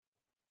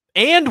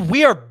And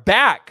we are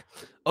back.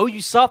 OU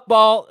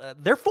softball,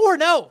 they're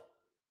 4-0.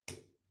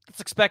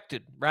 It's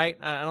expected, right?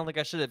 I don't think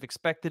I should have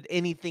expected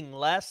anything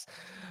less.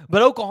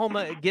 But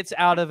Oklahoma gets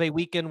out of a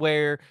weekend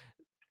where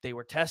they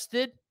were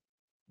tested.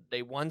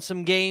 They won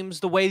some games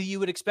the way you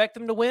would expect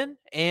them to win.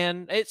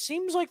 And it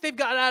seems like they've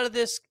gotten out of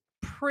this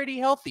pretty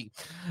healthy.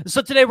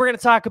 So today we're going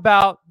to talk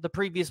about the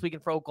previous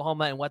weekend for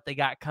Oklahoma and what they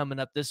got coming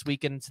up this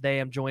weekend. Today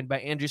I'm joined by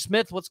Andrew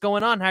Smith. What's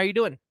going on? How are you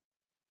doing?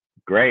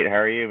 Great. How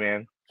are you,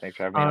 man? Thanks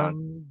for having me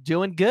on.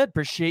 Doing good.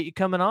 Appreciate you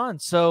coming on.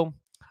 So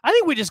I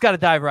think we just got to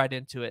dive right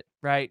into it,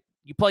 right?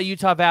 You play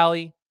Utah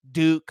Valley,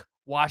 Duke,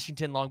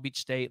 Washington, Long Beach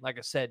State. Like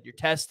I said, you're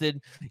tested.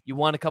 You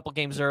won a couple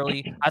games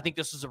early. I think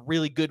this was a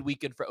really good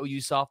weekend for OU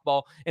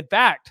softball. In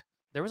fact,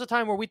 there was a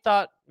time where we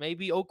thought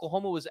maybe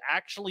Oklahoma was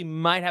actually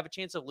might have a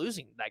chance of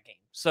losing that game.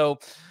 So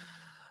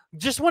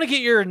just want to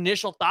get your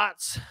initial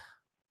thoughts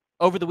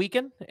over the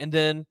weekend, and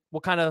then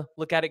we'll kind of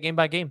look at it game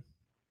by game.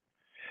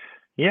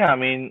 Yeah, I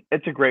mean,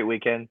 it's a great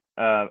weekend.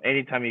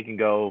 Anytime you can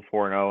go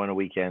 4-0 in a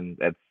weekend,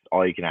 that's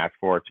all you can ask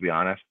for, to be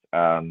honest.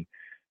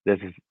 This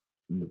is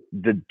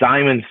the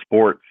diamond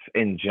sports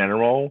in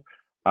general.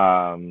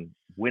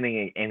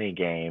 Winning any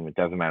game, it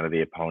doesn't matter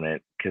the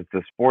opponent, because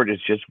the sport is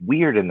just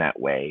weird in that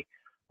way.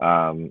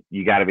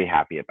 You got to be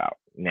happy about.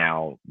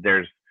 Now,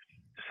 there's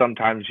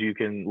sometimes you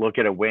can look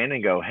at a win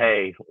and go,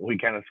 "Hey, we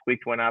kind of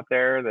squeaked one out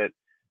there that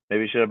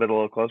maybe should have been a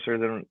little closer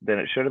than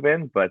it should have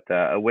been." But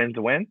a win's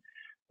a win,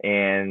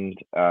 and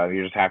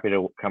you're just happy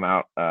to come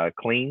out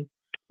clean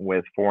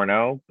with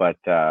 4-0. But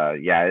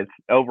yeah, it's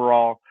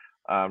overall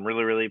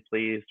really really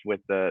pleased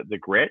with the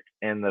grit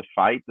and the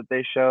fight that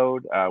they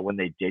showed when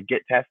they did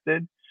get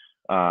tested,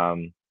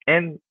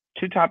 and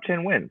two top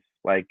 10 wins.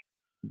 Like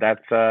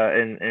that's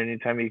and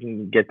anytime you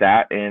can get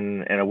that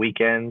in a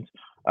weekend,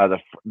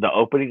 the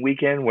opening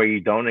weekend where you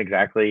don't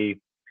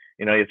exactly,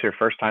 it's your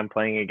first time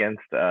playing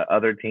against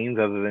other teams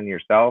other than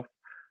yourself.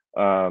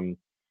 Um,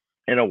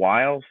 in a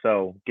while.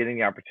 So getting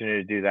the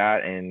opportunity to do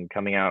that and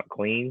coming out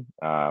clean,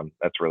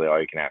 that's really all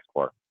you can ask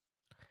for.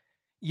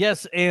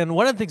 Yes, and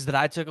one of the things that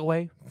I took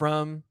away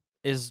from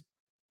is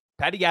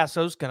Patty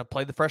Gasso's going to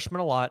play the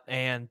freshmen a lot,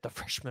 and the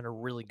freshmen are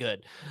really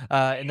good.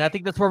 And I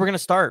think that's where we're going to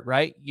start,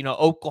 right?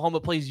 Oklahoma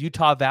plays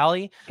Utah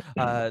Valley.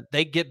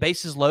 They get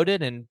bases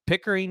loaded, and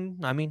Pickering,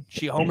 I mean,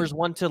 she homers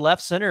one to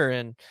left center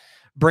and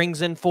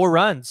brings in 4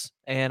 runs.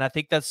 And I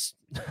think that's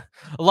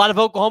a lot of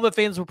Oklahoma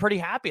fans were pretty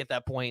happy at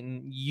that point.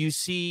 And you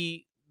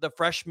see the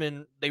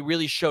freshmen, they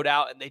really showed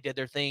out and they did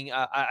their thing.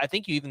 I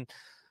think you even,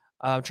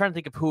 I'm trying to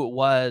think of who it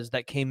was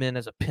that came in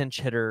as a pinch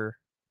hitter.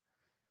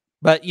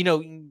 But,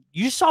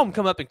 you saw him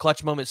come up in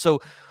clutch moments.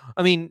 So,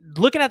 I mean,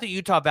 looking at the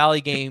Utah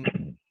Valley game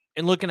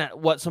and looking at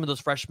what some of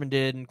those freshmen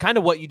did and kind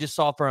of what you just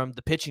saw from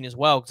the pitching as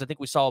well, because I think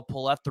we saw a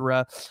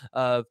plethora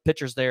of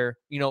pitchers there.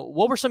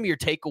 What were some of your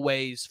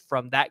takeaways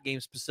from that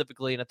game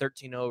specifically in a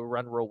 13-0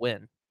 run rule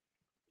win?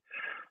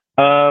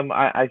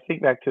 I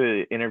think back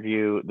to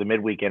the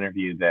midweek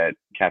interview that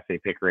Cassie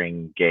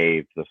Pickering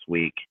gave this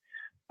week.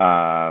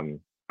 I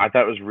thought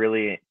it was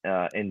really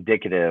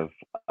indicative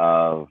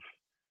of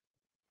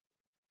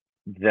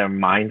the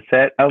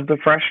mindset of the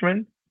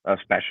freshmen,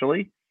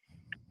 especially.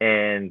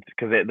 And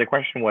because the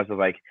question was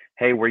like,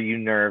 "Hey, were you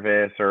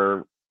nervous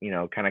or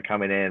kind of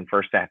coming in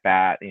first at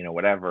bat,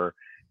 whatever?"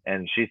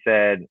 And she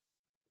said,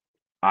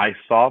 "I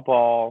saw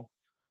ball,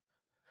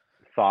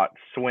 thought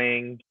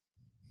swing.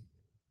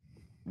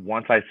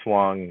 Once I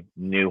swung,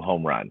 new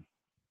home run."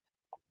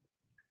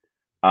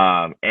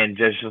 And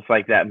just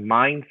like that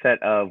mindset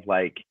of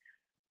like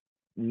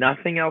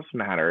nothing else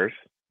matters.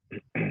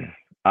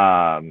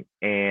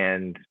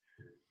 And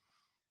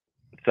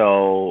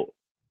so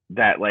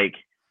that like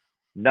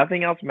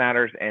nothing else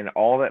matters, and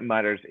all that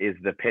matters is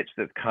the pitch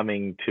that's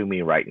coming to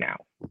me right now.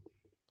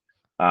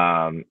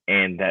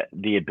 And that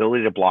the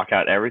ability to block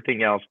out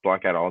everything else,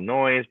 block out all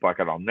noise, block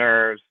out all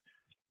nerves,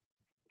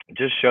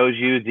 just shows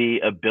you the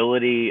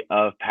ability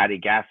of Patty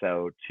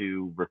Gasso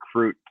to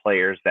recruit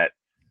players that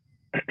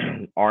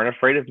aren't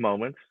afraid of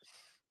moments,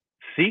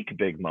 seek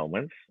big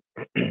moments,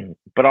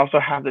 but also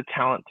have the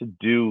talent to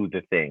do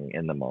the thing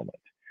in the moment.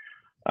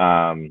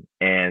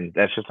 And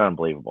that's just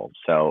unbelievable.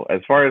 So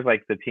as far as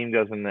like the team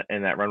goes in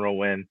that run roll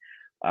win,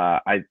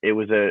 it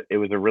was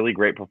a really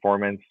great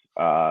performance.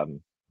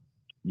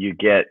 You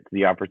get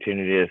the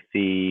opportunity to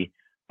see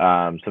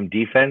some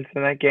defense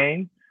in that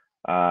game.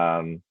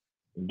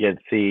 Get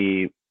to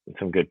see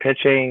some good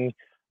pitching,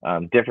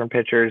 different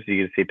pitchers.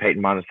 You get to see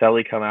Peyton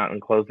Monticelli come out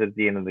and close it at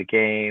the end of the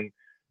game.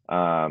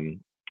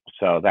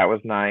 So that was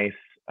nice.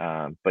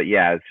 But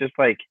yeah, it's just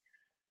like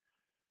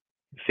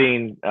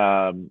seeing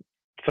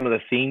some of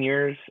the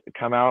seniors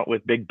come out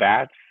with big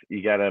bats.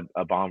 You got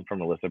a bomb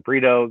from Alyssa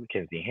Brito,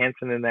 Kenzie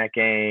Hansen in that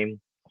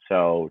game.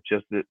 So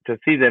just to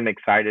see them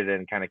excited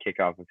and kind of kick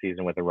off the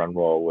season with a run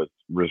roll was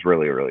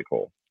really, really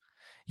cool.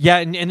 Yeah,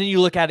 and then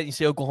you look at it and you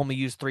say Oklahoma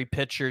used 3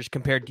 pitchers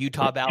compared to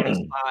Utah Valley's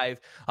 5.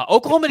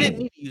 Oklahoma didn't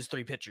need to use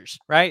 3 pitchers,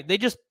 right? They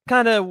just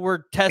kinda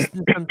were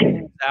testing some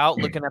things out,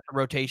 looking at the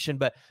rotation,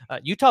 but,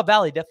 Utah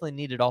Valley definitely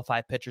needed all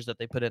 5 pitchers that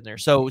they put in there.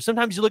 So,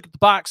 sometimes you look at the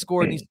box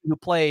score and you see who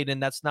played,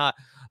 and that's not,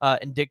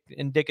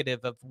 indicative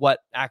of what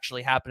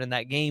actually happened in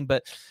that game,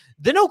 but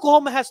then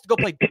Oklahoma has to go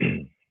play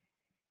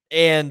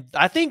and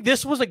I think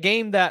this was a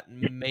game that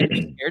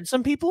maybe scared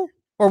some people,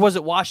 or was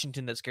it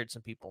Washington that scared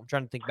some people? I'm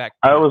trying to think back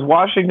It to it. was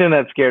Washington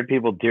that scared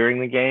people during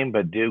the game,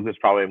 but Duke was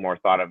probably more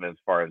thought of as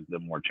far as the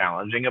more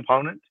challenging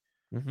opponent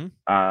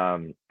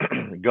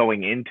Mhm.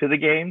 going into the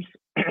games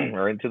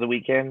or into the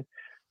weekend.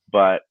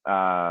 But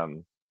I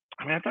mean,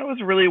 I thought it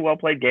was a really well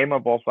played game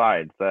on both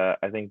sides.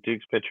 I think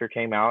Duke's pitcher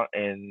came out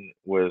and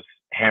was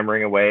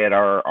hammering away at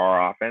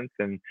our offense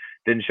and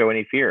didn't show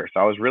any fear.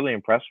 So I was really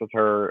impressed with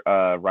her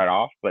right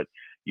off. But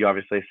you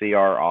obviously see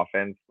our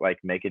offense like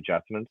make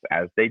adjustments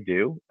as they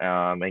do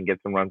and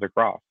get some runs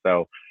across.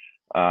 So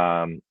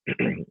and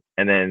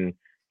then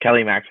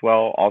Kelly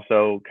Maxwell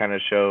also kind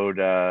of showed,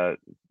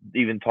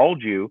 even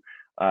told you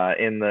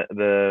in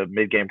the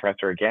mid game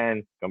presser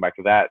again, going back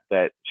to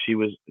that she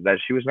was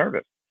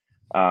nervous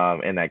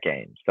in that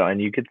game. So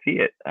and you could see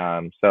it.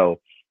 So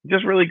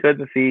just really good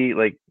to see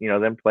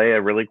them play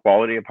a really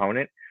quality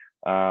opponent.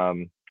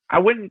 I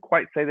wouldn't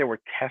quite say they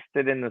were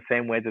tested in the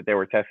same way that they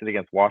were tested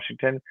against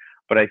Washington,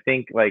 but I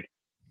think like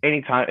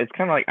anytime it's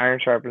kind of like iron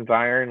sharpens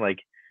iron. Like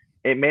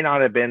it may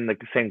not have been the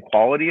same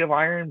quality of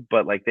iron,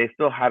 but like they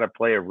still had to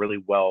play a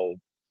really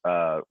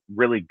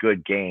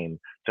good game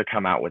to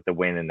come out with the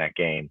win in that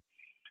game.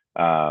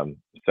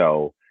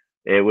 So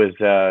it was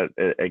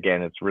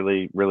again, it's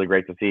really really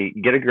great to see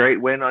get a great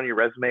win on your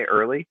resume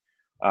early.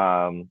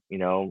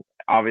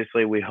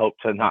 Obviously we hope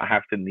to not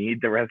have to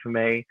need the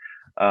resume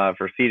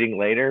for seeding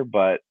later,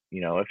 but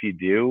if you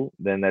do,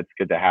 then that's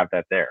good to have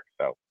that there.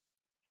 So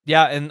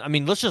Yeah, and I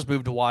mean, let's just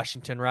move to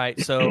Washington, right?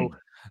 So,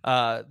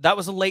 that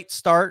was a late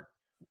start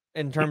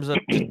in terms of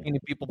just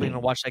people being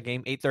able to watch that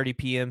game, 8:30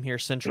 PM here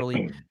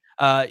centrally.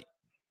 Uh,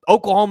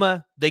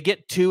 Oklahoma, they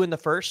get 2 in the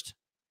first.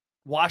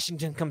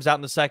 Washington comes out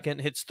in the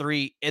second, hits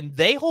 3, and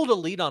they hold a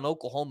lead on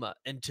Oklahoma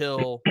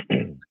until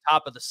the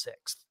top of the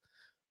 6th.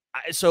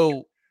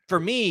 So for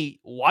me,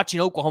 watching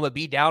Oklahoma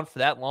be down for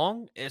that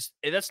long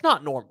that's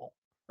not normal,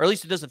 or at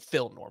least it doesn't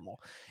feel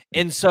normal.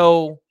 And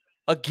so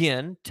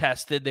again,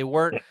 tested. They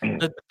weren't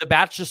the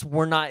bats just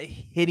were not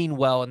hitting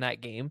well in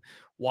that game.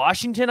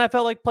 Washington, I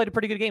felt like played a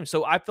pretty good game.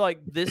 So I feel like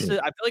there's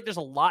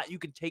a lot you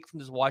can take from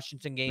this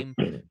Washington game.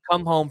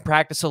 Come home,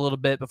 practice a little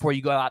bit before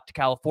you go out to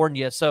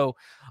California. So,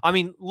 I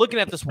mean, looking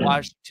at this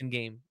Washington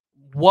game,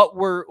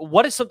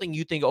 what is something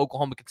you think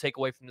Oklahoma could take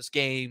away from this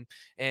game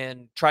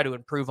and try to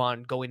improve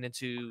on going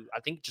into, I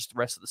think, just the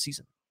rest of the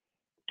season?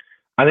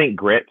 I think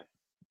grit.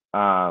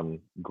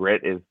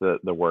 Grit is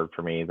the word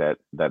for me that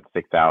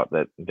sticks out.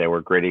 That they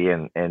were gritty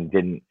and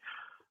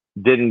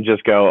didn't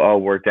just go, oh,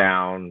 we're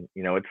down,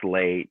 it's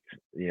late.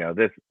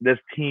 This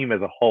team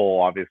as a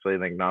whole, obviously,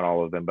 like not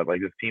all of them, but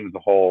like this team as a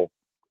whole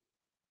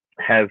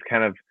has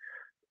kind of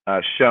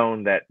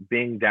shown that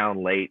being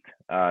down late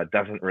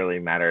doesn't really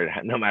matter,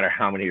 no matter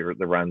how many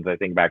the runs. I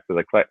think back to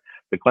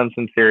the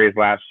Clemson series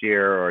last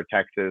year, or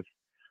Texas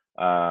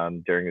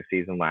during the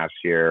season last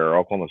year, or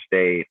Oklahoma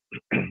State.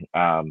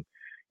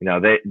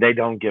 They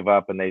don't give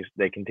up and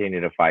they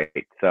continue to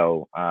fight.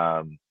 So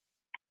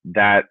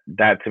that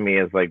to me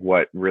is like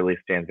what really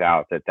stands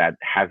out, that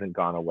hasn't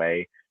gone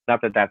away.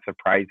 Not that that's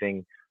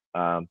surprising,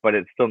 but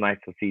it's still nice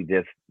to see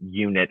this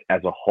unit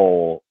as a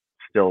whole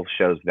still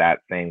shows that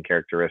same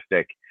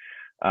characteristic.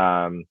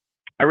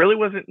 I really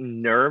wasn't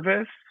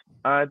nervous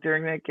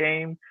during that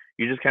game.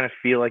 You just kind of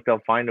feel like they'll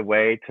find a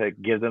way to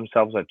give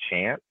themselves a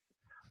chance.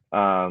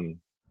 And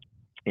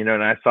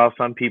I saw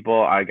some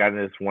people, I got in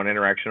this one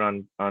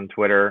interaction on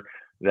Twitter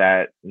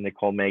that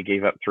Nicole May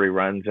gave up 3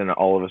 runs and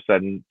all of a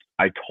sudden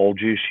I told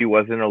you she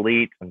wasn't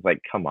elite. I was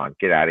like, come on,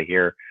 get out of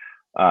here.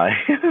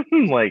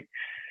 Like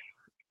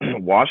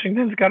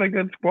Washington's got a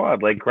good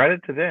squad. Like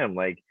credit to them.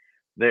 Like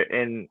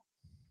there's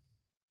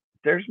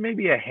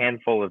maybe a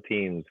handful of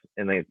teams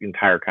in the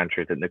entire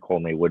country that Nicole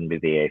May wouldn't be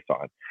the ace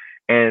on.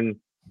 And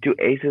do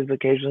aces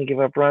occasionally give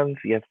up runs?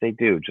 Yes, they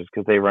do. Just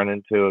because they run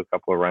into a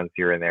couple of runs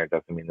here and there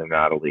doesn't mean they're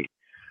not elite.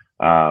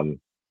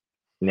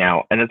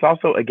 Now, and it's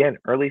also, again,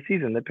 early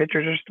season. The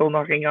pitchers are still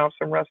knocking off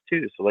some rust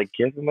too. So like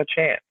give them a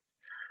chance.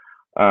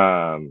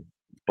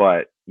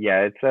 But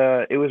yeah,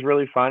 it was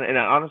really fun. And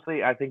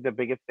honestly, I think the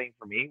biggest thing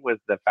for me was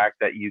the fact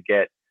that you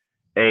get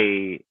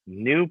a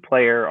new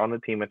player on the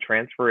team, a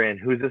transfer in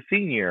who's a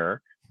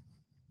senior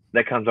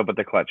that comes up with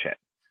the clutch hit.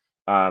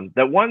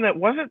 That one that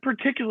wasn't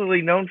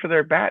particularly known for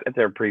their bat at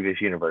their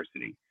previous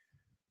university,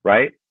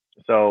 right?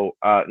 So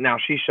now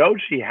she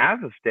showed she has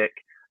a stick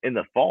in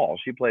the fall.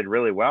 She played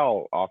really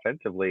well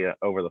offensively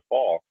over the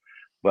fall,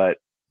 but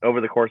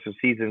over the course of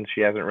seasons,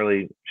 she hasn't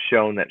really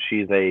shown that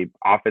she's a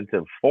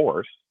offensive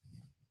force.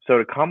 So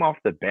to come off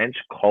the bench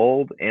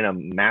cold in a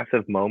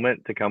massive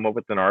moment to come up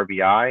with an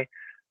RBI,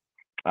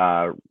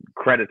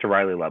 credit to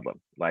Riley Ludlam.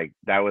 Like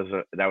that was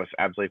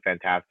absolutely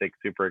fantastic.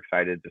 Super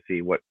excited to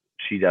see what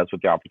she does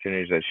with the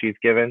opportunities that she's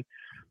given,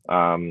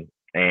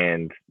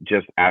 and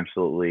just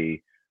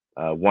absolutely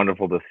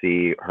wonderful to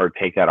see her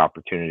take that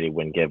opportunity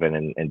when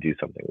given and do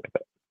something with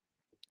it.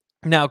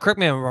 Now, correct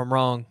me if I'm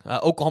wrong.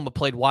 Oklahoma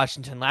played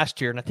Washington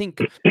last year, and I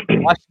think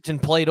Washington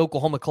played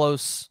Oklahoma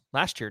close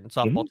last year in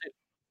softball too.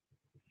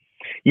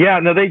 Yeah,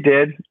 no, they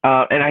did,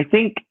 and I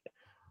think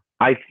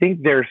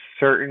there's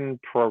certain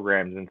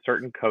programs and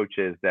certain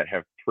coaches that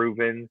have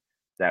proven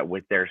that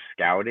with their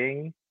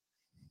scouting,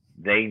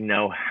 they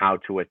know how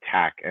to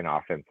attack an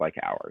offense like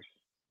ours.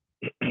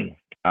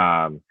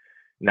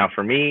 Now,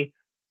 for me,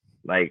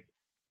 like,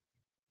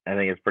 I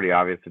think it's pretty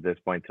obvious at this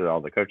point to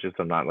all the coaches.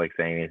 So I'm not like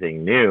saying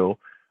anything new.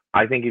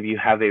 I think if you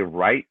have a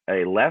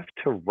left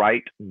to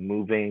right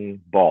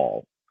moving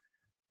ball,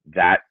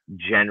 that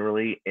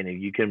generally, and if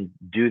you can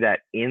do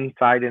that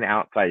inside and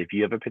outside, if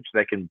you have a pitcher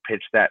that can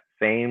pitch that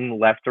same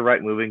left to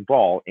right moving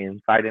ball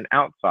inside and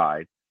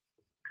outside,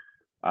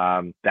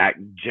 that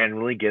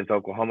generally gives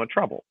Oklahoma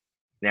trouble.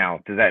 Now,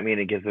 does that mean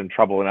it gives them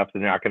trouble enough that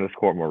they're not going to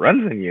score more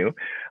runs than you?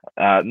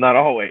 Not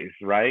always,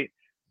 right?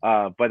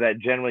 But that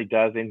generally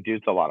does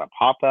induce a lot of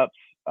pop-ups,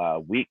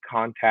 weak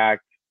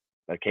contact,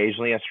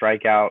 occasionally a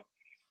strikeout.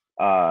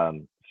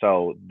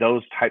 So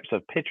those types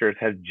of pitchers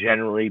have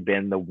generally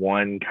been the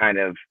one kind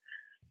of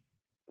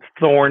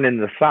thorn in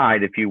the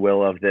side, if you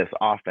will, of this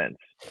offense.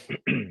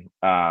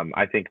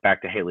 I think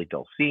back to Haley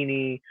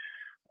Dulcini,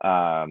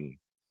 Sandercock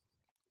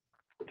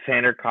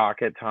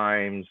at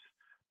times,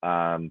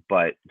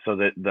 but so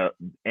that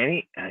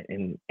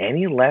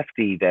any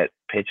lefty that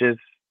pitches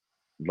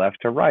left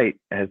to right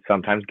has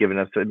sometimes given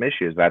us some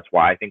issues. That's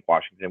why I think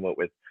Washington went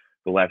with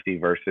the lefty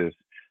versus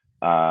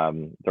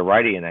the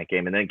righty in that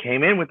game, and then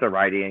came in with the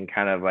righty and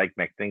kind of like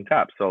mixed things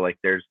up. So like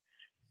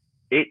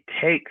it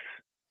takes,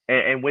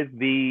 and with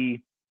the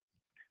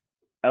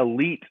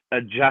elite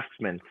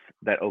adjustments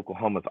that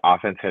Oklahoma's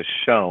offense has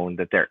shown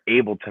that they're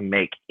able to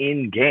make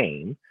in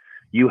game,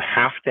 you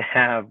have to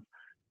have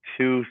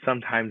 2,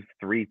 sometimes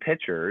 3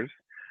 pitchers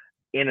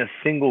in a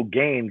single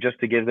game just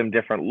to give them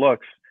different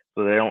looks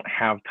so they don't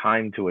have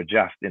time to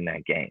adjust in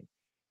that game.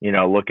 You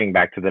know, looking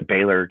back to the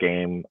Baylor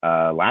game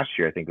last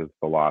year, I think it was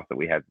the loss that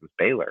we had with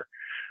Baylor,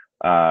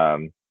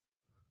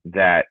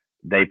 that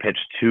they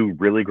pitched 2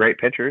 really great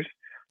pitchers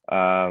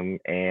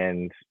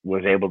and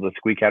was able to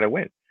squeak out a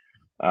win.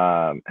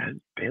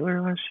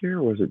 Baylor last year,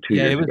 or was it 2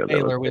 years ago? Yeah, it was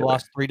Baylor. We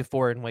lost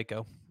 3-4 in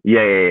Waco.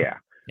 Yeah.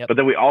 Yep. But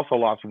then we also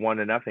lost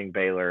 1-0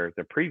 Baylor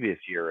the previous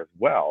year as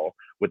well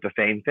with the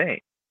same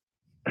thing.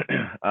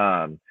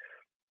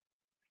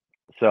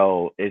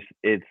 So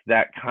it's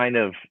that kind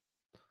of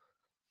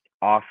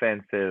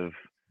offensive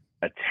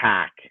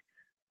attack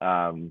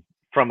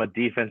from a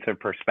defensive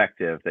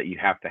perspective that you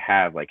have to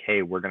have. Like,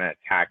 hey, we're going to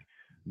attack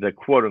the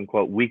quote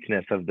unquote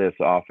weakness of this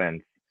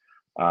offense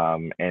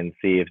and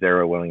see if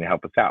they're willing to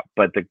help us out.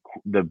 But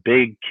the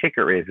big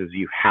kicker is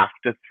you have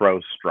to throw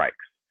strikes.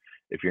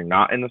 If you're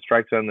not in the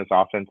strike zone, this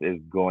offense is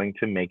going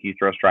to make you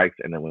throw strikes.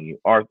 And then when you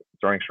are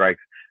throwing strikes,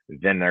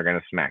 then they're going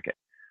to smack it.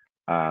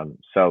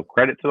 So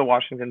credit to the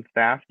Washington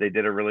staff. They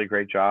did a really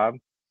great job.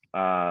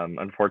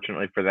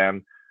 Unfortunately for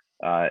them,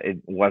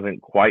 it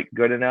wasn't quite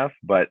good enough,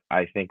 but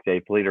I think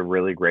they played a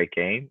really great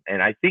game.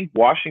 And I think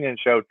Washington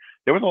showed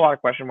there was a lot of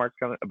question marks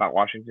about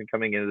Washington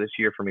coming into this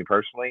year for me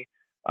personally.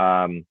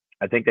 I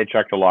think they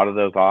checked a lot of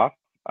those off.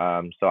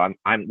 So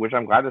which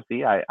I'm glad to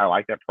see. I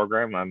like that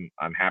program.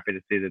 I'm happy to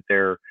see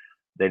that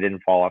they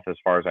didn't fall off as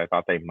far as I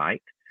thought they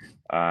might.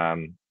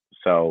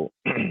 So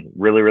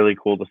really, really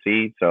cool to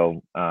see.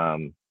 So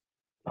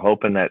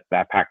hoping that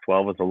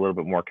Pac-12 is a little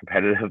bit more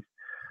competitive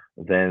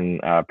than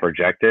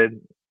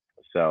projected.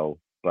 So,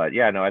 but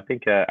yeah, no, I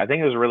think it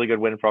was a really good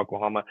win for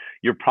Oklahoma.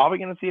 You're probably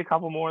going to see a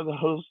couple more of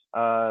those,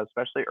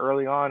 especially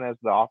early on as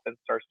the offense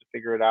starts to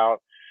figure it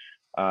out.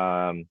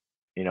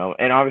 You know,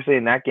 and obviously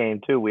in that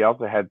game too, we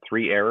also had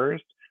 3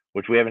 errors,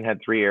 which we haven't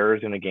had 3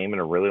 errors in a game in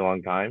a really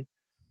long time.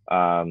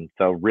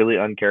 So really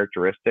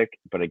uncharacteristic,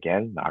 but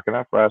again, not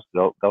enough for us.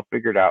 They'll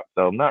figure it out.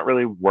 So I'm not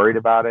really worried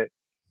about it.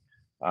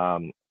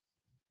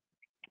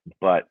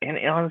 But and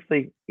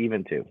honestly,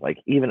 even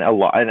a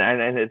lot,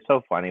 and it's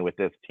so funny with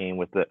this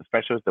team,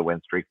 especially with the win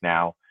streak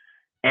now.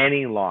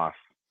 Any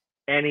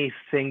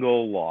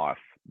single loss,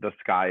 the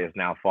sky is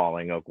now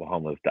falling.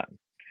 Oklahoma's done,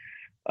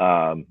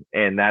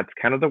 and that's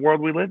kind of the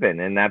world we live in,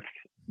 and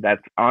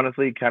that's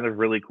honestly kind of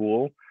really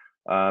cool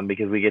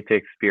because we get to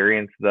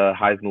experience the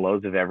highs and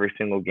lows of every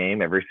single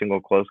game, every single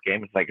close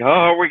game. It's like,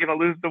 oh, we're gonna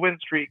lose the win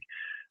streak.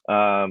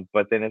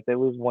 But then if they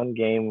lose one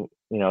game,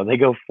 you know, they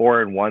go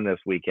 4-1 this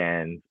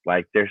weekend,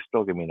 like they're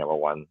still gonna be number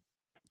 1,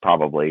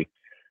 probably.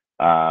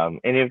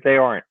 And if they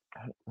aren't,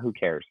 who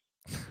cares?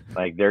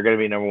 Like they're gonna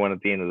be number 1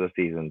 at the end of the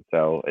season,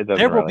 so it doesn't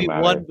There will really be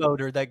matter. one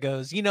voter that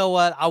goes, you know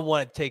what? I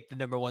want to take the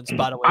number 1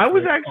 spot away. I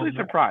was actually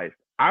surprised.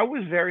 I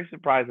was very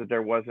surprised that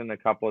there wasn't a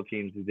couple of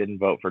teams who didn't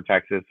vote for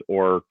Texas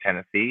or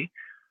Tennessee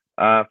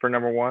for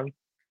number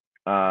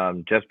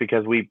 1, just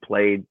because we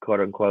played quote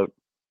unquote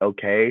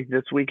okay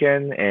this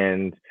weekend,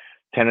 and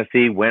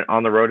Tennessee went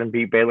on the road and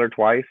beat Baylor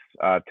twice.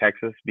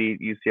 Texas beat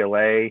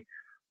UCLA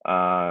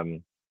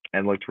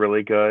and looked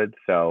really good.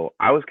 So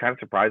I was kind of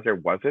surprised there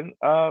wasn't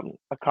a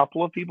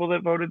couple of people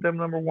that voted them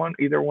number one,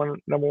 either one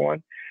number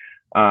one.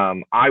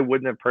 I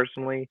wouldn't have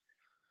personally,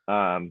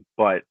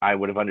 but I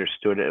would have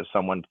understood it if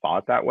someone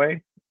thought that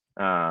way.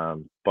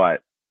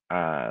 But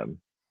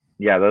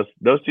yeah,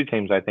 those two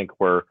teams I think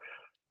were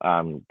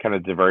kind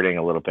of diverting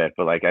a little bit.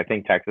 But like I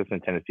think Texas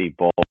and Tennessee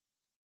both.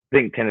 I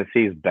think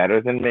Tennessee is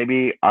better than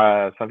maybe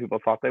some people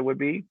thought they would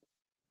be,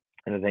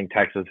 and I think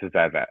Texas is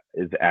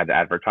as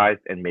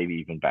advertised and maybe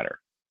even better.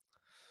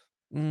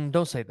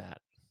 Don't say that.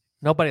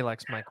 Nobody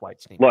likes Mike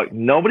White's team. Look,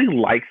 nobody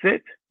likes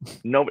it.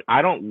 Nobody.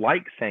 I don't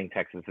like saying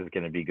Texas is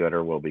going to be good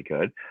or will be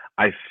good.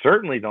 I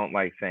certainly don't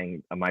like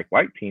saying a Mike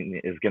White team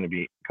is going to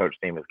be coach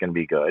team is going to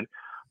be good.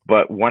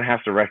 But one has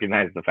to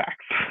recognize the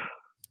facts.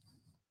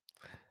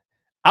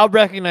 I'll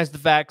recognize the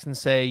facts and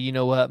say, you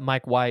know what,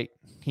 Mike White,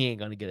 he ain't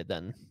going to get it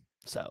done.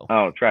 So.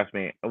 Oh, trust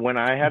me. When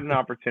I had an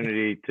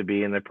opportunity to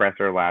be in the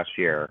presser last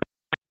year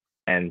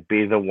and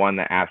be the one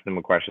that asked him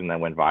a question that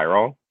went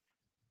viral,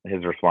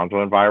 his response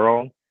went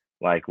viral,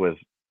 like was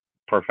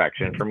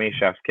perfection for me,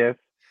 chef's kiss.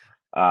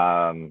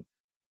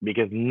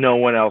 Because no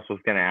one else was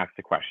going to ask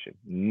the question.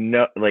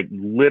 No, like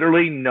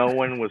literally no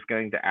one was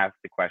going to ask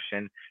the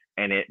question.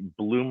 And it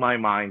blew my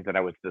mind that I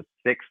was the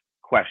sixth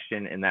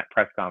question in that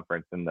press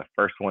conference and the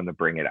first one to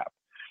bring it up.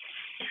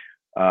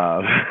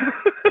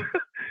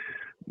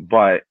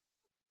 But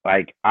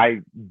like,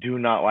 I do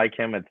not like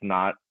him. It's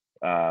not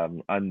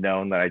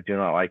unknown that I do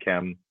not like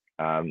him.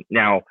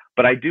 Now,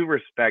 but I do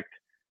respect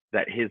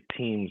that his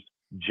teams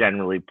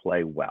generally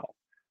play well.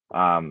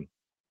 I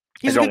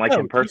don't like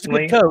him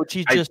personally. He's a good coach.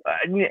 He's just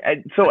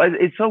so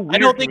it's so weird. I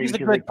don't think he's a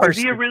good person. Is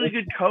he a really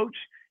good coach?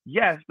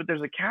 Yes, but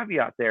there's a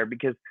caveat there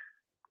because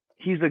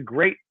he's a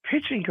great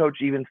pitching coach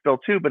even still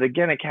too. But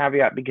again, a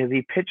caveat because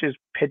he pitches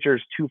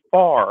pitchers too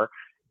far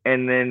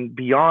and then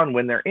beyond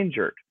when they're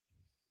injured.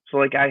 So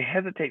like I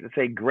hesitate to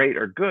say great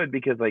or good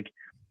because like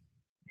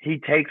he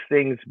takes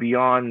things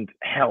beyond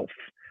health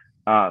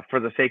for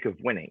the sake of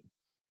winning.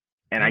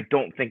 And I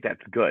don't think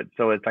that's good.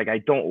 So it's like I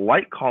don't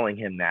like calling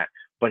him that,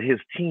 but his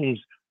teams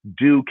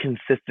do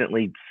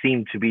consistently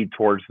seem to be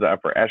towards the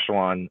upper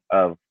echelon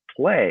of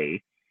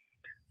play.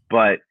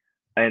 But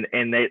and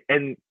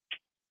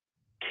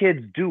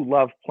kids do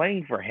love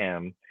playing for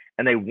him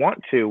and they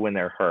want to when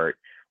they're hurt,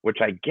 which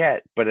I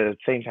get, but at the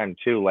same time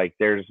too, like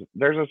there's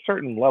a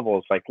certain level.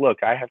 It's like,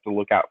 look, I have to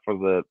look out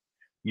for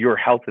your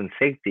health and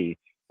safety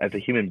as a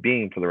human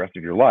being for the rest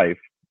of your life.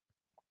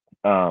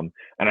 And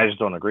I just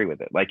don't agree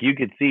with it. Like you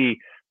could see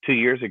 2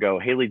 years ago,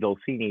 Haley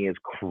Dolcini is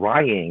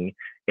crying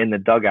in the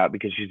dugout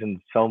because she's in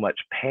so much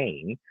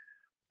pain,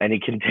 and he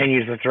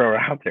continues to throw her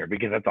out there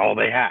because that's all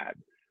they had.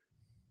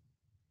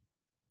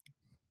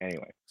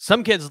 Anyway,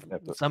 some kids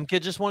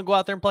just want to go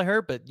out there and play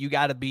hurt, but you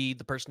got to be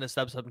the person that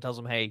steps up and tells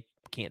them, "Hey,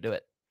 can't do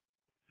it."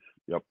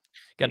 Yep,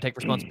 got to take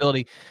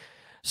responsibility.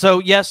 So,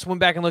 yes, went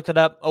back and looked it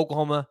up.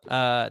 Oklahoma,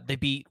 they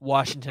beat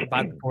Washington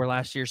 5-4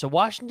 last year. So,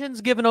 Washington's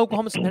given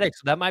Oklahoma some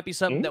headaches. So, that might be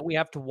something that we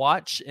have to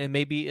watch. And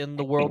maybe in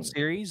the World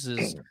Series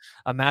is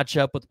a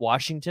matchup with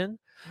Washington.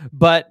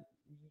 But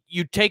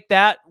you take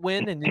that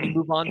win and then you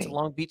move on to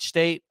Long Beach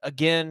State.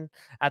 Again,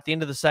 at the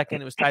end of the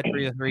second, it was tied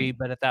 3-3.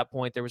 But at that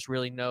point, there was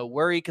really no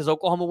worry because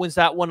Oklahoma wins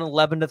that one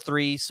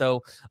 11-3.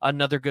 So,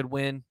 another good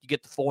win. You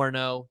get the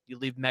 4-0. You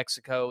leave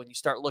Mexico and you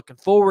start looking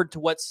forward to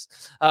what's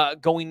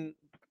going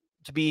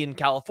to be in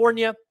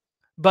California,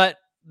 but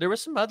there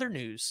was some other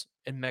news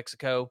in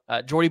Mexico.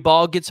 Jordy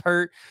Ball gets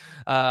hurt,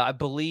 I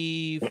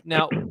believe.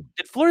 Now,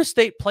 did Florida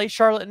State play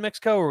Charlotte in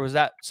Mexico, or was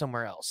that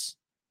somewhere else?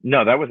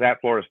 No, that was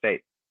at Florida State.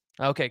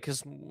 Okay,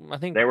 because I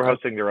think they were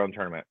hosting their own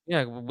tournament.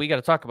 Yeah, we got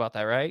to talk about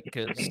that, right?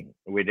 Because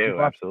we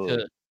do,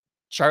 absolutely.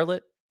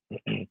 Charlotte.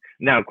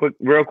 Now,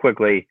 real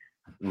quickly,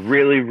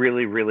 really,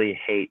 really, really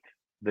hate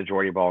the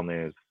Jordy Ball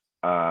news.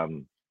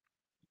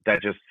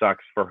 That just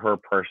sucks for her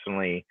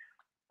personally.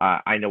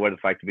 I know what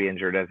it's like to be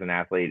injured as an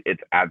athlete.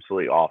 It's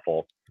absolutely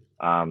awful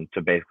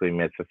to basically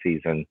miss a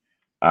season.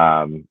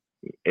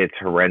 It's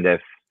horrendous.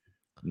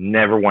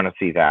 Never want to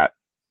see that.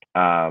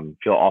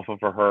 Feel awful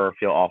for her.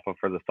 Feel awful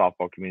for the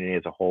softball community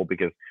as a whole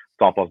because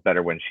softball's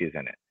better when she's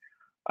in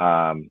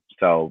it.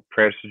 So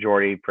prayers to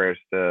Jordy, prayers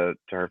to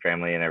her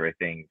family and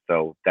everything.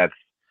 So that's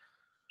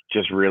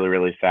just really,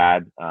 really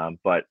sad.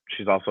 But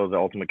she's also the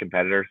ultimate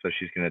competitor, so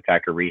she's going to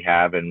attack her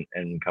rehab and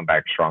come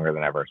back stronger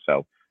than ever.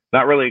 So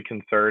not really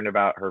concerned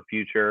about her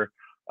future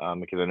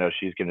because I know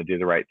she's going to do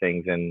the right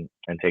things and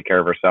take care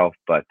of herself.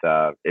 But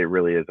it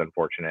really is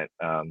unfortunate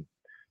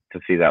to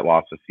see that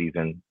loss of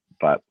season.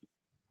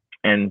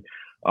 And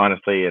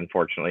honestly,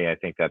 unfortunately, I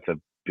think that's a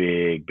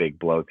big, big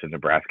blow to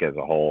Nebraska as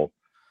a whole.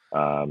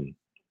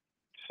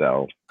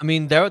 So I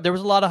mean, there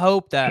was a lot of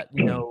hope that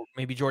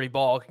maybe Jordy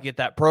Ball could get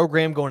that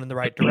program going in the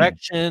right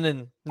direction,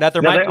 and that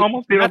there might. They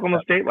almost beat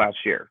Oklahoma State last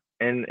year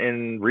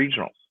in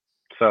regionals.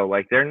 So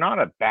like they're not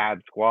a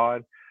bad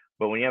squad.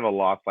 But when you have a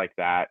loss like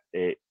that,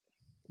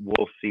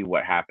 we'll see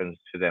what happens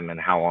to them and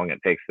how long it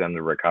takes them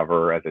to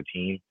recover as a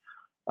team.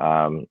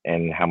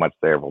 and how much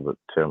they're able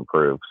to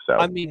improve. So,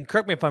 I mean,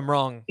 correct me if I'm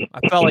wrong.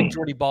 I felt like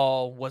Jordy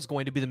Ball was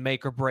going to be the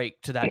make or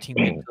break to that team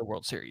getting to the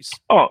World Series.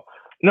 Oh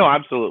no,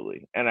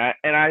 absolutely. And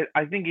I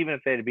think even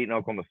if they had beaten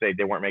Oklahoma State,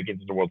 they weren't making it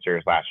to the World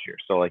Series last year.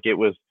 So like it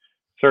was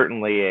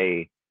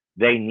certainly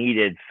they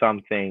needed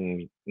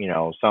something,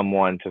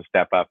 someone to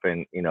step up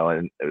and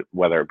and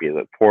whether it be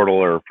the portal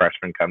or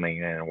freshman coming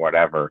in or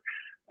whatever,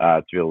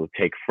 to be able to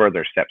take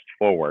further steps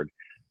forward.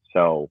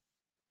 So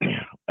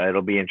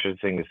it'll be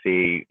interesting to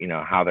see,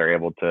 how they're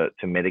able to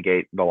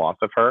mitigate the loss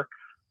of her.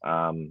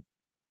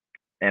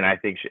 And I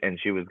think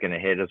she was going to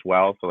hit as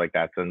well. So like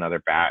that's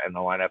another bat in the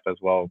lineup as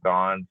well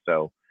gone.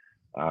 So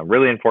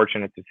really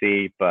unfortunate to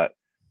see, but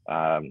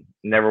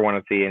never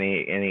want to see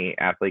any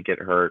athlete get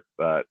hurt,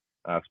 but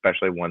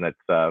especially one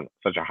that's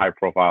such a high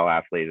profile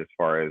athlete as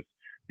far as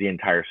the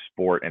entire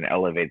sport and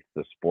elevates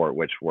the sport,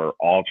 which we're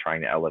all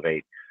trying to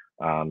elevate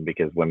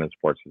because women's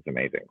sports is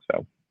amazing.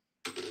 So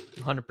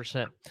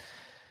 100%.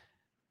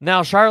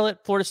 Now, Charlotte,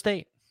 Florida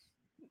State.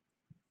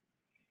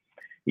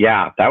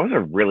 Yeah, that was a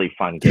really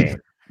fun game.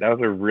 That was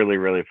a really,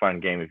 really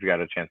fun game if you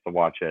got a chance to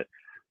watch it.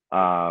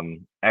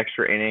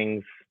 Extra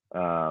innings.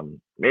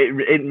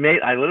 It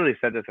made. I literally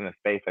said this in a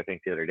space I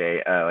think the other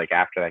day. Like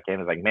after that game,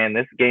 I was like, man,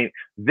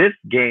 this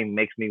game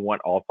makes me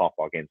want all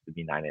softball games to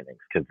be 9 innings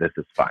because this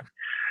is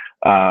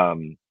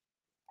fun.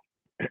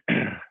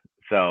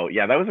 So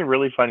yeah, that was a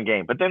really fun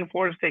game. But then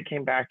Florida State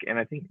came back and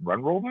I think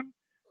run rolled them,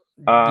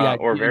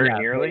 or very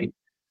nearly.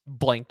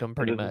 Blanked them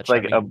pretty much. It's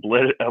like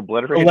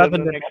obliterated the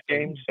next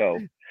game. So,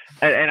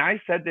 and I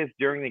said this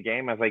during the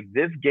game. I was like,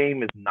 this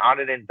game is not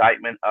an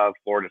indictment of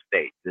Florida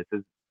State. This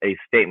is a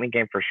statement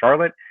game for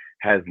Charlotte.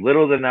 Has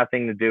little to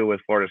nothing to do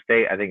with Florida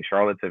State. I think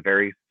Charlotte's a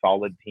very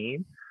solid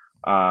team.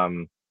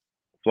 Florida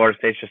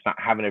State's just not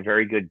having a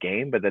very good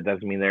game, but that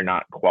doesn't mean they're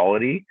not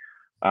quality.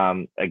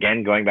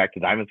 Again, going back to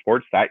Diamond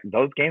Sports,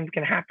 those games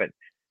can happen.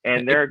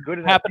 And they're a good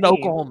enough happened to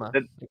Oklahoma.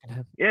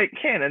 Yeah, it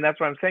can, and that's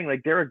what I'm saying. Like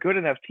they're a good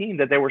enough team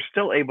that they were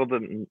still able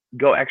to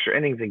go extra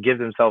innings and give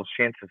themselves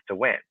chances to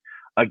win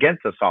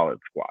against a solid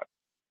squad.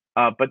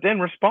 But then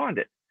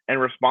responded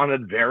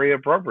very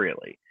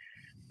appropriately.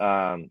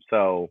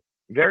 So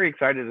very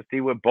excited to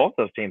see what both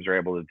those teams are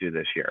able to do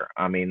this year.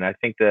 I mean, I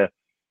think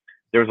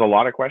there's a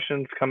lot of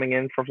questions coming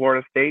in for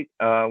Florida State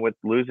with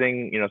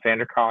losing,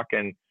 Sandercock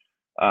and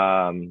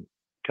a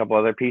couple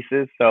other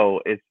pieces. So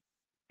it's.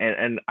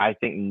 And I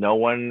think no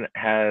one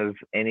has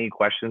any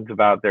questions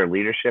about their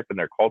leadership and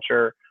their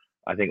culture.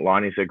 I think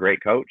Lonnie's a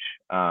great coach.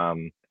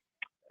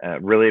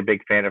 Really a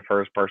big fan of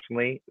hers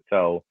personally.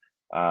 So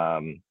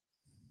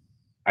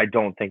I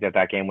don't think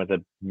that game was a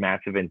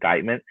massive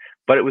indictment,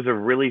 but it was a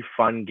really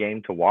fun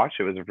game to watch.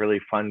 It was a really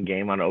fun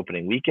game on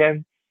opening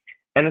weekend.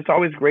 And it's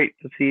always great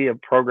to see a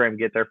program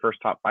get their first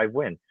top 5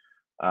 win.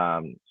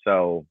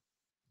 So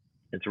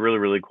it's really,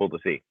 really cool to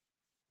see.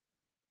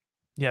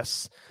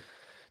 Yes.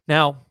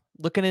 Now,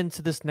 looking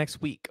into this next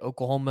week,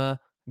 Oklahoma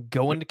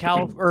going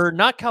to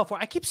not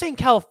California. I keep saying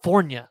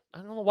California. I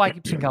don't know why I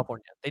keep saying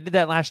California. They did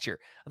that last year.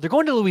 They're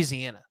going to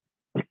Louisiana.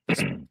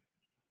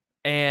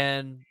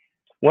 And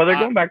they're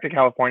going back to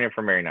California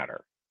for Mary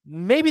Nutter.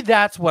 Maybe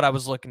that's what I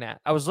was looking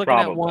at. I was looking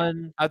at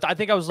one. I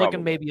think I was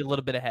looking maybe a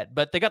little bit ahead.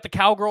 But they got the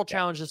Cowgirl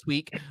Challenge this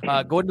week.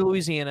 Going to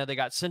Louisiana. They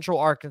got Central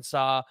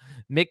Arkansas,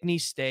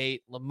 McNeese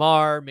State,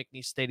 Lamar,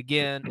 McNeese State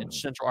again, and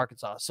Central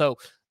Arkansas. So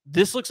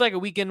this looks like a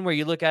weekend where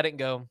you look at it and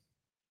go,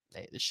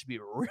 hey, this should be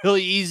a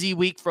really easy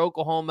week for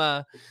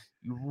Oklahoma.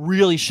 You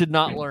really should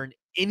not learn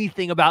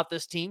anything about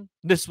this team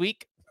this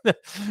week,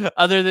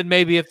 other than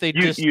maybe if they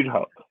you'd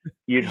hope.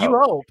 You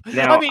hope.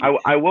 Now,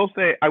 I will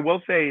say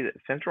that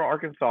Central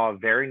Arkansas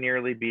very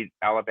nearly beat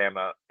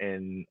Alabama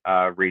in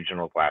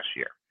regionals last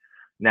year.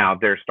 Now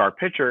their star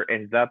pitcher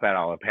ends up at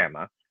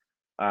Alabama,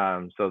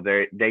 so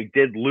they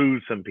did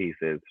lose some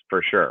pieces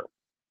for sure.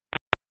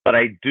 But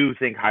I do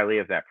think highly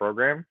of that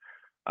program.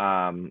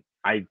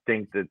 I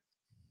think that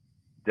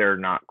they're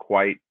not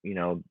quite,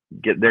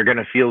 they're going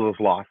to feel those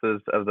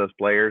losses of those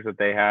players that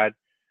they had.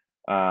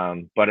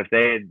 But if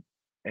they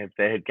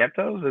had kept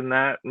those, then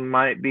that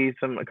might be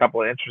a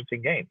couple of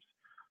interesting games.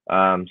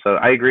 So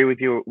I agree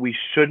with you. We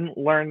shouldn't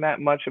learn that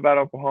much about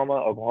Oklahoma.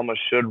 Oklahoma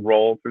should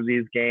roll through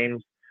these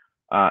games.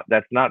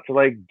 That's not to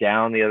like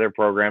down the other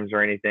programs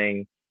or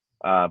anything,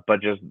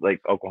 but just like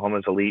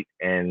Oklahoma's elite,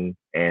 and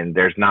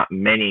there's not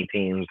many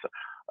teams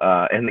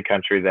in the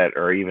country that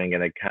are even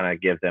going to kind of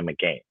give them a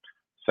game.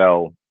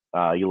 So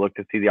you look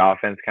to see the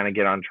offense kind of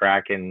get on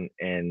track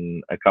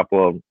in a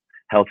couple of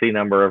healthy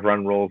number of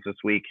run rolls this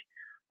week.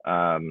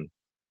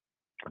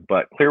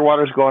 But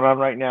Clearwater's going on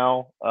right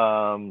now,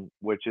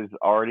 which has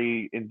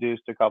already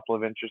induced a couple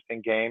of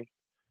interesting games.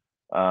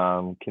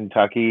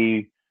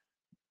 Kentucky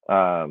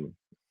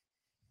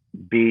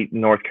beat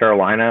North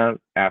Carolina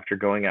after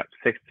going up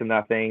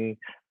 6-0,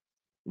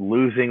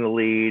 losing the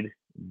lead,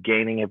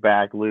 gaining it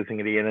back,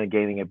 losing it again, and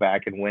gaining it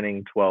back, and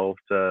winning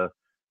 12-10.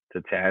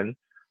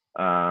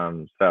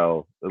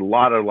 So a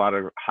lot of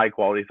high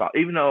quality softball.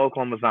 Even though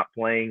Oklahoma's not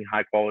playing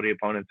high quality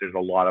opponents, there's a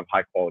lot of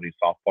high quality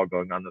softball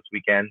going on this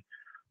weekend.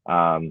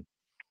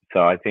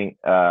 So I think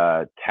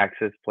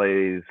Texas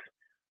plays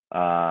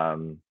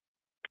um,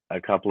 a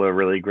couple of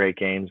really great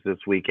games this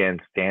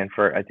weekend.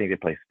 Stanford, I think they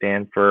play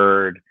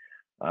Stanford.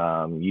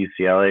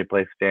 UCLA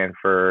plays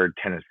Stanford.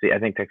 Tennessee, I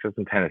think Texas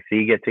and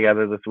Tennessee get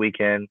together this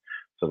weekend.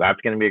 So that's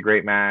going to be a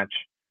great match.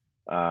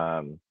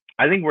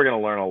 I think we're going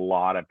to learn a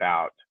lot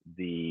about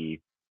the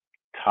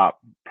top,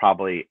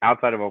 probably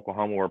outside of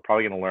Oklahoma, we're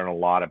probably going to learn a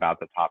lot about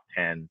the top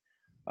 10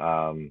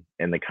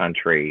 in the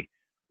country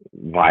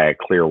via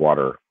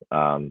Clearwater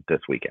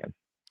this weekend.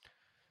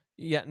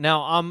 Yeah.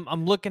 Now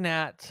I'm looking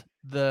at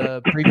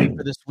the preview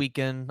for this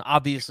weekend.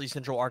 Obviously,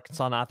 Central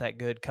Arkansas not that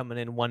good, coming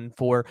in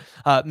 1-4.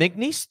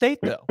 McNeese State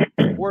though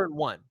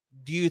 4-1.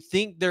 Do you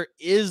think there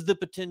is the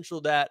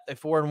potential that a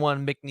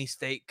 4-1 McNeese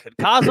State could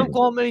cause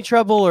Oklahoma any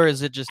trouble, or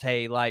is it just,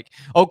 hey, like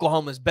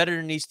Oklahoma's better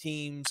than these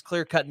teams,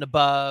 clear cutting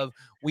above?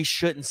 We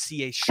shouldn't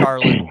see a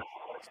Charlotte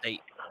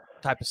State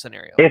type of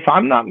scenario. If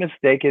I'm not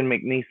mistaken,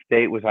 McNeese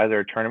State was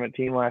either a tournament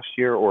team last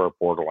year or a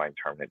borderline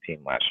tournament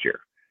team last year.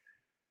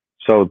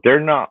 So they're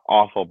not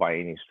awful by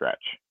any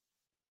stretch.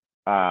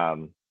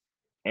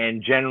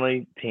 And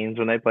generally, teams,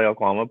 when they play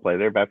Oklahoma, play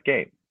their best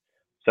game.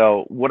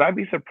 So would I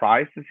be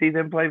surprised to see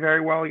them play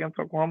very well against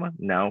Oklahoma?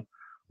 No.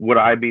 Would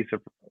I be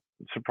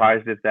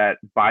surprised if that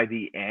by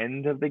the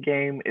end of the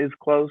game is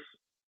close?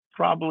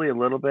 Probably a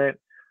little bit.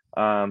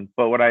 But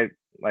would I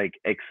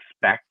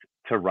expect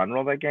to run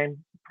roll that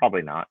game?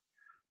 Probably not.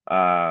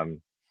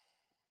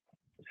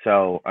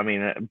 So I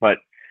mean, but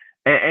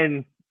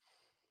and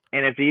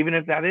if even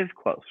if that is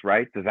close,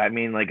 right? Does that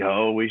mean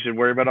we should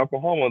worry about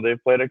Oklahoma?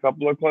 They've played a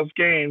couple of close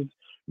games.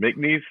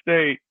 McNeese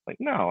State,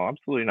 no,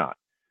 absolutely not.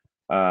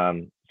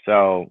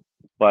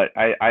 But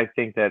I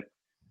think that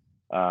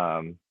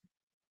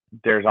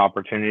there's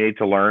opportunity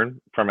to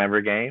learn from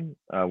every game.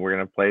 We're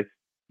gonna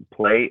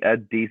play a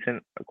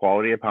decent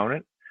quality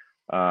opponent.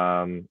 It's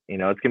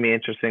gonna be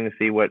interesting to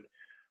see what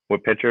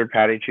pitcher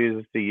Patty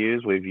chooses to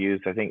use. We've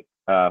used, I think,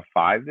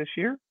 5 this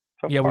year.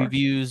 So yeah, far. We've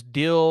used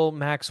Dill,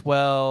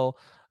 Maxwell,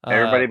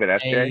 everybody but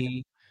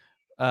SJ.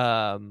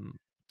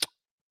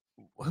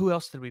 Who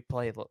else did we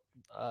play?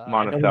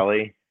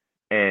 Monticelli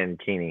and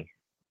Keeney.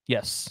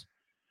 Yes.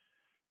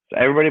 So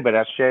everybody but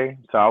SJ.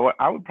 So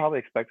I would probably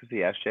expect to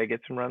see SJ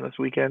get some run this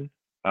weekend.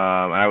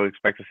 I would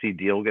expect to see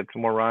Deal get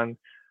some more run.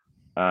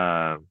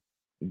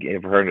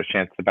 Give her a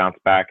chance to bounce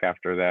back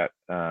after that,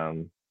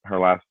 her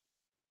last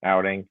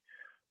outing.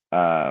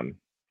 And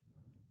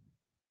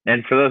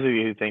for those of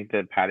you who think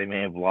that Patty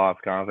may have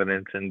lost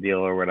confidence in Deal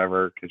or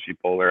whatever because she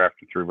pulled her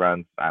after 3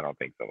 runs, I don't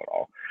think so at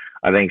all.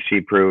 I think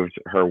she proved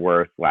her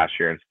worth last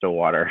year in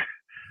Stillwater.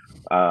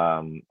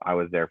 I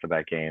was there for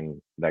that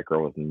game. That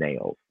girl was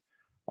nails.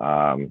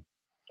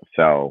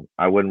 So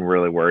I wouldn't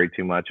really worry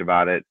too much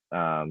about it.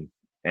 And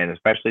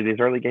especially these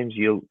early games,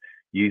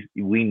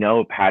 we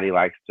know Patty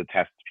likes to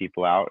test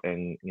people out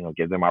and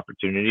give them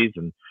opportunities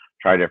and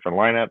try different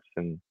lineups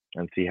and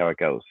see how it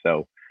goes.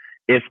 So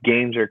if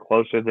games are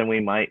closer than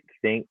we might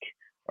think,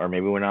 or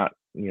maybe we're not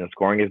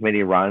scoring as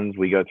many runs,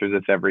 we go through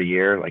this every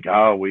year.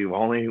 We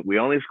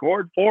only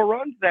scored 4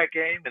 runs that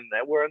game, and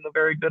that we're in a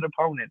very good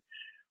opponent.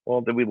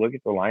 Well, did we look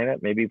at the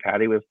lineup? Maybe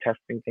Patty was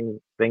testing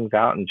things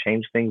out and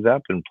changed things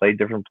up and played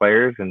different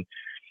players and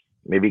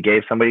maybe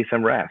gave somebody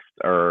some rest,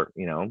 or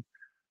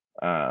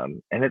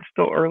and it's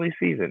still early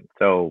season.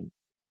 So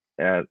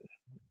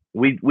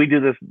we do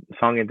this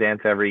song and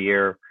dance every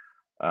year.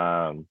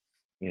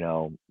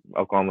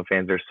 Oklahoma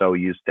fans are so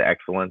used to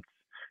excellence.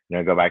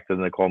 Go back to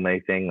the Nicole May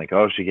thing,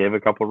 she gave a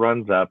couple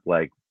runs up,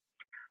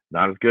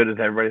 not as good as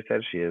everybody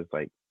says she is.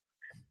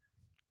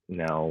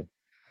 No.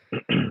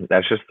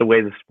 That's just the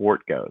way the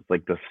sport goes.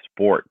 The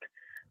sport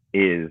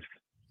is,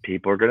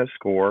 people are going to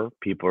score,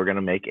 people are going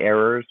to make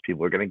errors,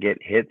 people are going to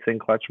get hits in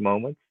clutch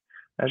moments.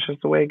 That's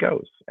just the way it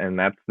goes, and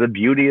that's the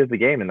beauty of the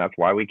game, and that's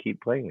why we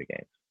keep playing the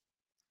games.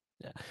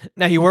 Yeah.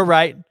 Now, you were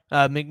right.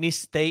 McNeese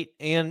State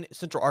and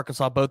Central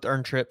Arkansas both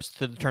earned trips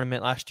to the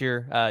tournament last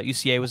year.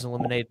 UCA was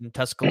eliminated in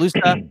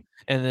Tuscaloosa,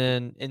 and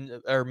then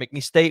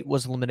McNeese State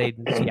was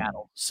eliminated in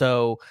Seattle.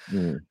 So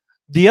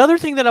the other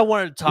thing that I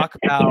wanted to talk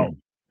about,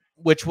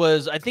 which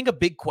was, I think, a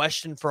big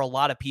question for a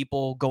lot of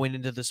people going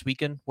into this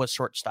weekend, was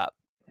shortstop.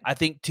 I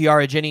think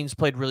Tiara Jennings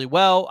played really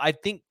well. I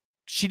think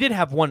she did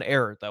have 1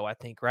 error, though, I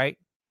think, right?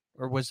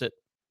 Or was it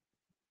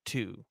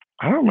 2?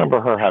 I don't remember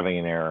her having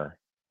an error.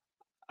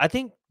 I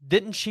think,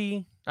 didn't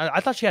she? I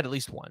thought she had at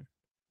least 1.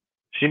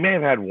 She may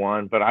have had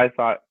 1, but I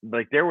thought,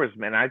 there was,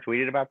 and I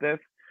tweeted about this,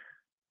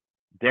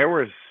 there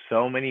were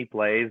so many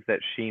plays that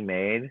she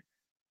made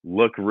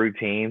look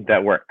routine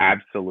that were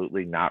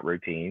absolutely not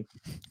routine.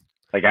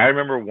 I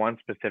remember one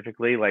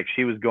specifically,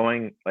 she was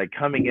going,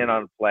 coming in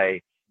on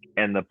play,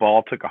 and the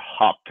ball took a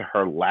hop to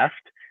her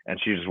left, and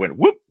she just went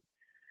whoop,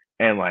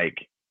 and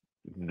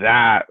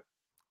that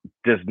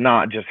does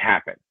not just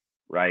happen,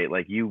 right?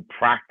 You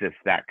practice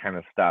that kind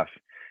of stuff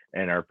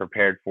and are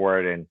prepared for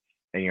it,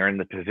 and you're in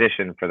the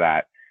position for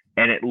that,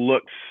 and it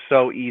looked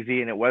so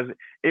easy, and it was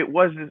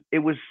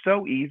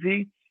so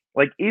easy.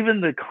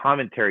 Even the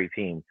commentary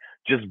team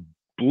just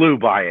blew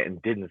by it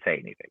and didn't say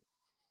anything.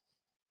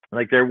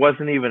 Like there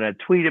wasn't even a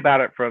tweet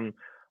about it from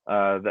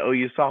the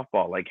OU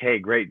softball. Like, hey,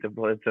 great to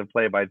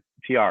play by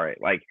Tiare.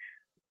 Like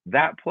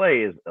that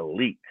play is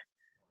elite.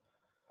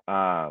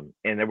 And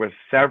there were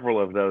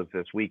several of those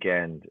this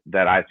weekend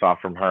that I saw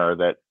from her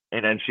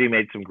and then she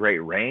made some great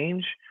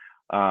range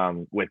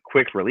with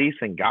quick release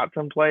and got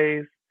some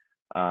plays.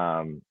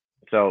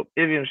 So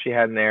even if she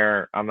had an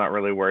error, I'm not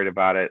really worried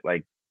about it.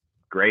 Like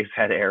Grace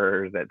had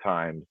errors at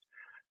times.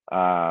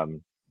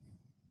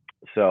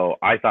 So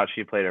I thought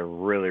she played a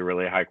really,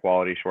 really high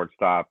quality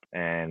shortstop,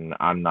 and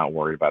I'm not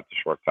worried about the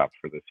shortstops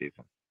for this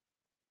season.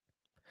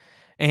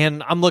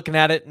 And I'm looking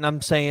at it and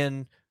I'm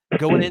saying,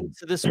 going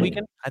into this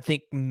weekend, I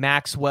think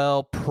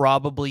Maxwell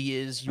probably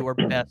is your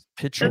best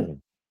pitcher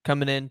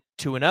coming in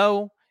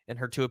 2-0 in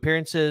her 2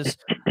 appearances.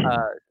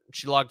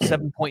 She logged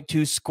 7.2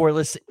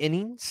 scoreless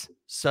innings.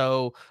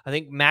 So I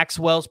think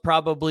Maxwell's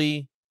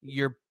probably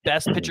your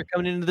best pitcher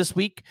coming into this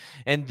week.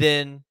 And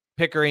then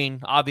Pickering,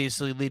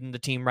 obviously leading the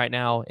team right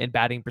now in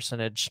batting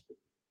percentage.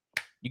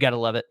 You got to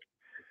love it.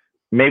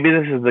 Maybe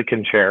this is the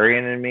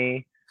contrarian in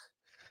me.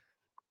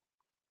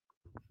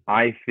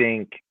 I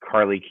think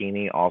Carly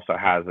Keeney also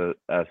has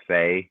a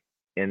say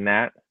in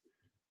that.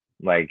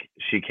 Like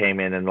she came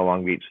in the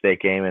Long Beach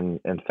State game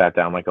and sat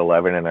down like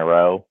 11 in a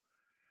row.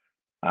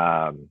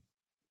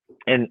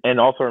 And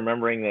also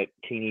remembering that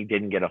Keeney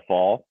didn't get a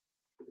fall.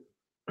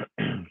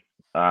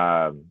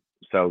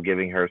 So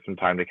giving her some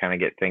time to kind of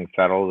get things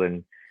settled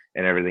and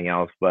everything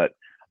else. But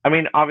I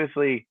mean,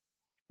 obviously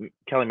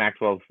Kelly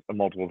Maxwell's a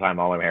multiple time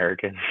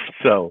All-American.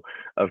 So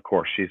of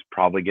course she's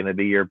probably going to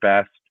be your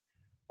best.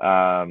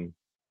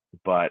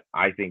 But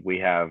I think we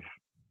have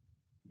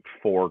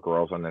 4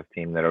 girls on this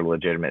team that are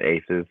legitimate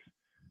aces,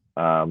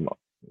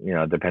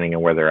 depending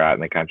on where they're at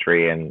in the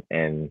country.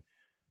 And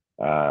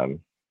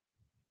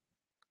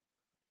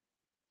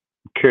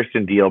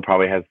Kirsten Deal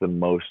probably has the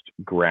most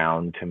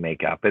ground to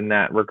make up in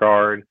that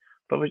regard,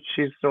 but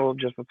she's still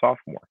just a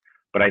sophomore.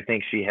 But I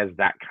think she has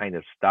that kind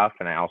of stuff.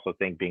 And I also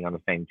think being on the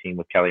same team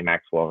with Kelly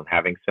Maxwell and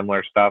having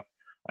similar stuff,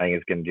 I think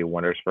it's going to do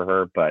wonders for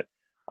her. But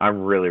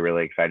I'm really,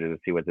 really excited to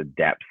see what the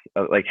depth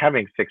like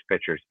having 6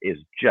 pitchers is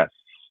just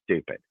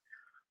stupid.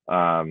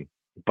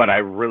 But I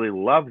really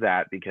love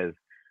that because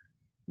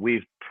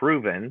we've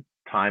proven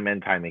time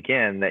and time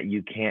again that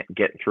you can't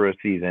get through a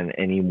season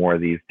anymore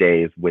these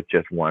days with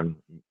just 1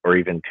 or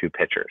even 2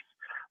 pitchers.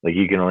 Like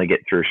you can only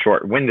get through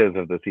short windows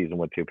of the season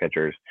with 2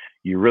 pitchers.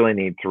 You really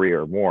need 3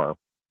 or more.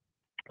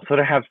 So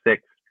to have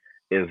 6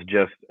 is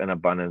just an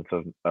abundance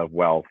of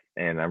wealth.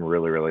 And I'm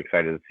really, really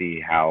excited to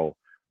see how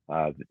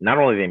not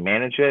only they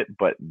manage it,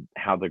 but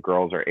how the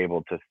girls are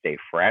able to stay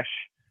fresh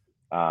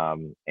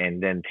and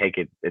then take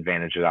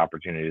advantage of the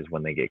opportunities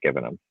when they get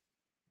given them.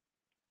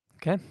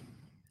 Okay.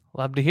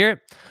 Love to hear it.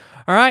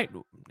 All right.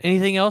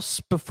 Anything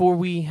else before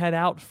we head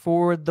out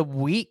for the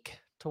week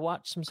to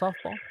watch some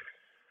softball?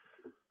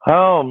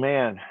 Oh,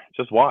 man.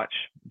 Just watch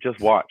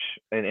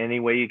in any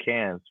way you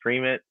can.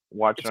 Stream it,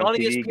 watch it on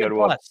TV,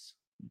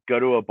 go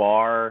to a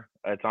bar.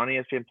 It's on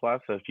ESPN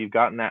Plus. So if you've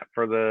gotten that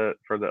for the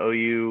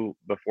OU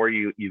before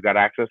you've got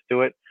access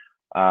to it,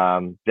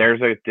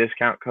 there's a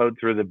discount code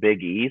through the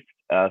Big East.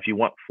 If you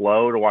want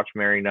Flow to watch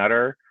Mary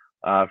Nutter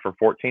for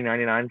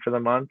 $14.99 for the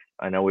month.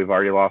 I know we've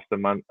already lost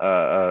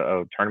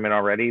a tournament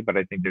already, but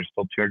I think there's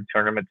still 2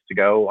 tournaments to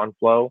go on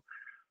Flow.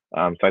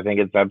 So I think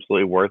it's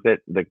absolutely worth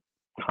it. The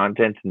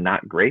content's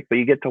not great, but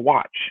you get to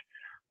watch.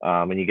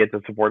 And you get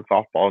to support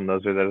softball, and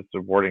those are that are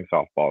supporting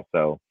softball.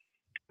 So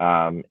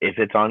if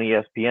it's on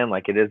ESPN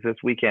like it is this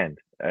weekend,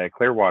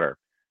 Clearwater,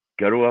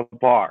 go to a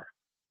bar,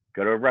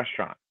 go to a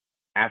restaurant,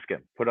 ask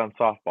them, put on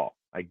softball.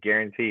 I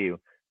guarantee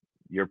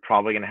you're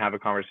probably going to have a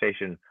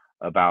conversation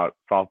about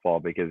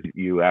softball because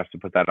you asked to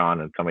put that on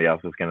and somebody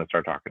else is going to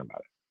start talking about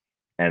it.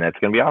 And it's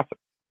going to be awesome.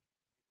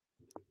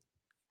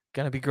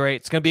 Going to be great.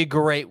 It's going to be a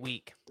great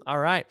week. All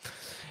right.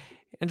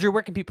 Andrew,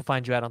 where can people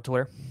find you at on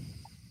Twitter?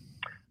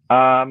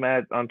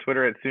 On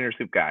Twitter at Sooner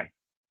Soup Guy.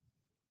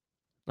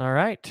 All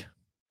right.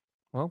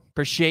 Well,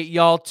 appreciate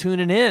y'all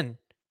tuning in.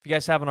 If you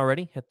guys haven't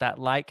already, hit that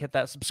like, hit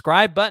that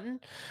subscribe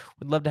button.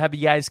 We'd love to have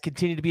you guys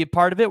continue to be a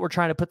part of it. We're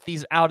trying to put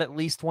these out at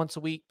least once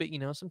a week, but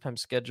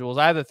sometimes schedules.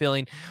 I have a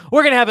feeling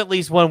we're going to have at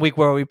least one week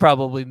where we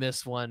probably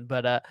miss one,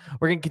 but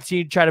we're going to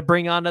continue to try to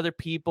bring on other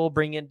people,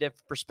 bring in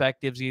different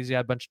perspectives, use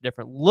a bunch of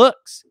different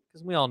looks,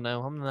 because we all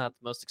know I'm not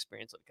the most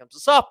experienced when it comes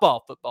to softball.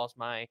 Football is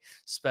my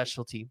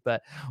specialty,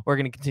 but we're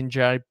going to continue to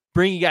try to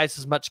bring you guys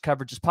as much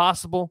coverage as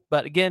possible.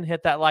 But again,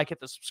 hit that like,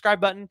 hit the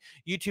subscribe button.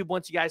 YouTube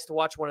wants you guys to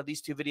watch one of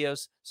these 2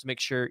 videos, so make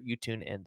sure you tune in.